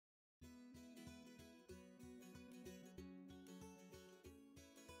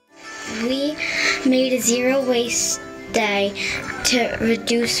made a zero waste day to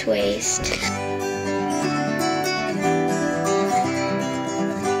reduce waste.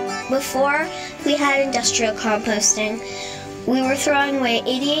 Before we had industrial composting, we were throwing away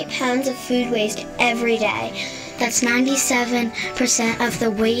 88 pounds of food waste every day. That's 97% of the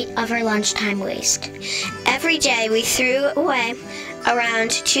weight of our lunchtime waste. Every day we threw away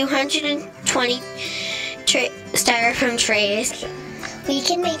around 220 styrofoam trays. We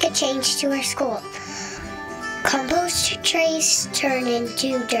can make a change to our school. Compost trays turn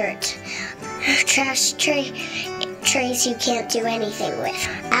into dirt. Trash trays you can't do anything with.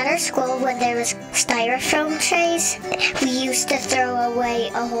 At our school, when there was styrofoam trays, we used to throw away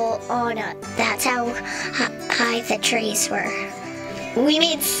a whole honor. That's how high the trays were. We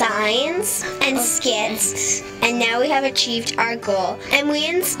made signs and skits, and now we have achieved our goal. And we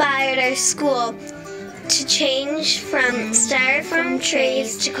inspired our school to change from styrofoam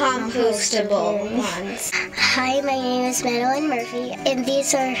trays to compostable ones. Hi, my name is Madeline Murphy, and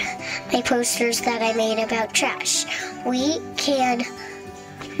these are my posters that I made about trash. We can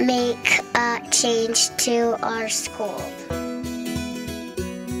make a change to our school.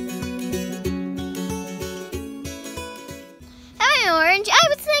 Hi, Orange. I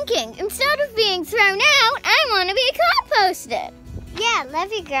was thinking, instead of being thrown out, I want to be composted. Yeah,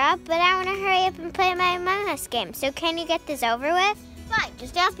 love you, girl, but I want to hurry up and play my Among Us game, so can you get this over with? Fine,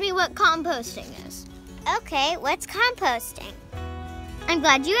 just ask me what composting is. Okay, what's composting? I'm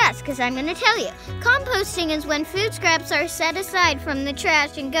glad you asked, because I'm going to tell you. Composting is when food scraps are set aside from the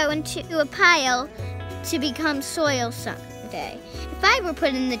trash and go into a pile to become soil someday. If I were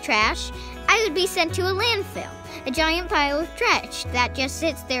put in the trash, I would be sent to a landfill, a giant pile of trash that just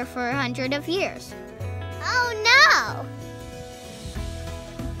sits there for 100 years. Oh, no!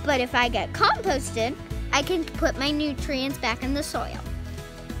 But if I get composted, I can put my nutrients back in the soil.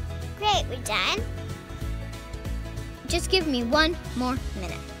 Great, we're done? Just give me 1 more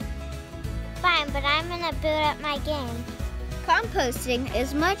minute. Fine, but I'm gonna boot up my game. Composting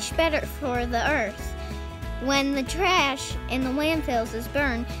is much better for the earth. When the trash in the landfills is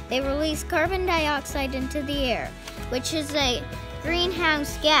burned, they release carbon dioxide into the air, which is a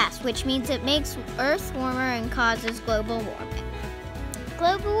greenhouse gas, which means it makes Earth warmer and causes global warming.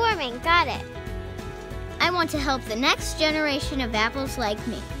 Global warming, got it. I want to help the next generation of apples like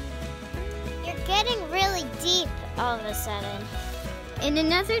me. You're getting really deep all of a sudden. In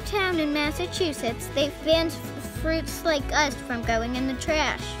another town in Massachusetts, they've banned fruits like us from going in the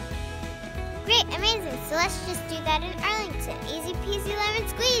trash. Great, amazing. So let's just do that in Arlington. Easy peasy lemon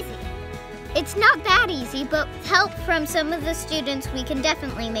squeezy. It's not that easy, but with help from some of the students, we can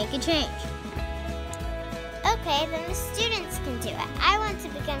definitely make a change. Okay, then the students can do it. I want to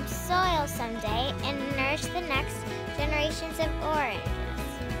become soil someday and nourish the next generations of oranges.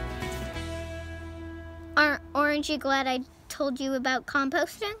 Aren't you glad I told you about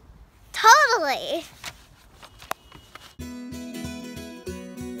composting? Totally!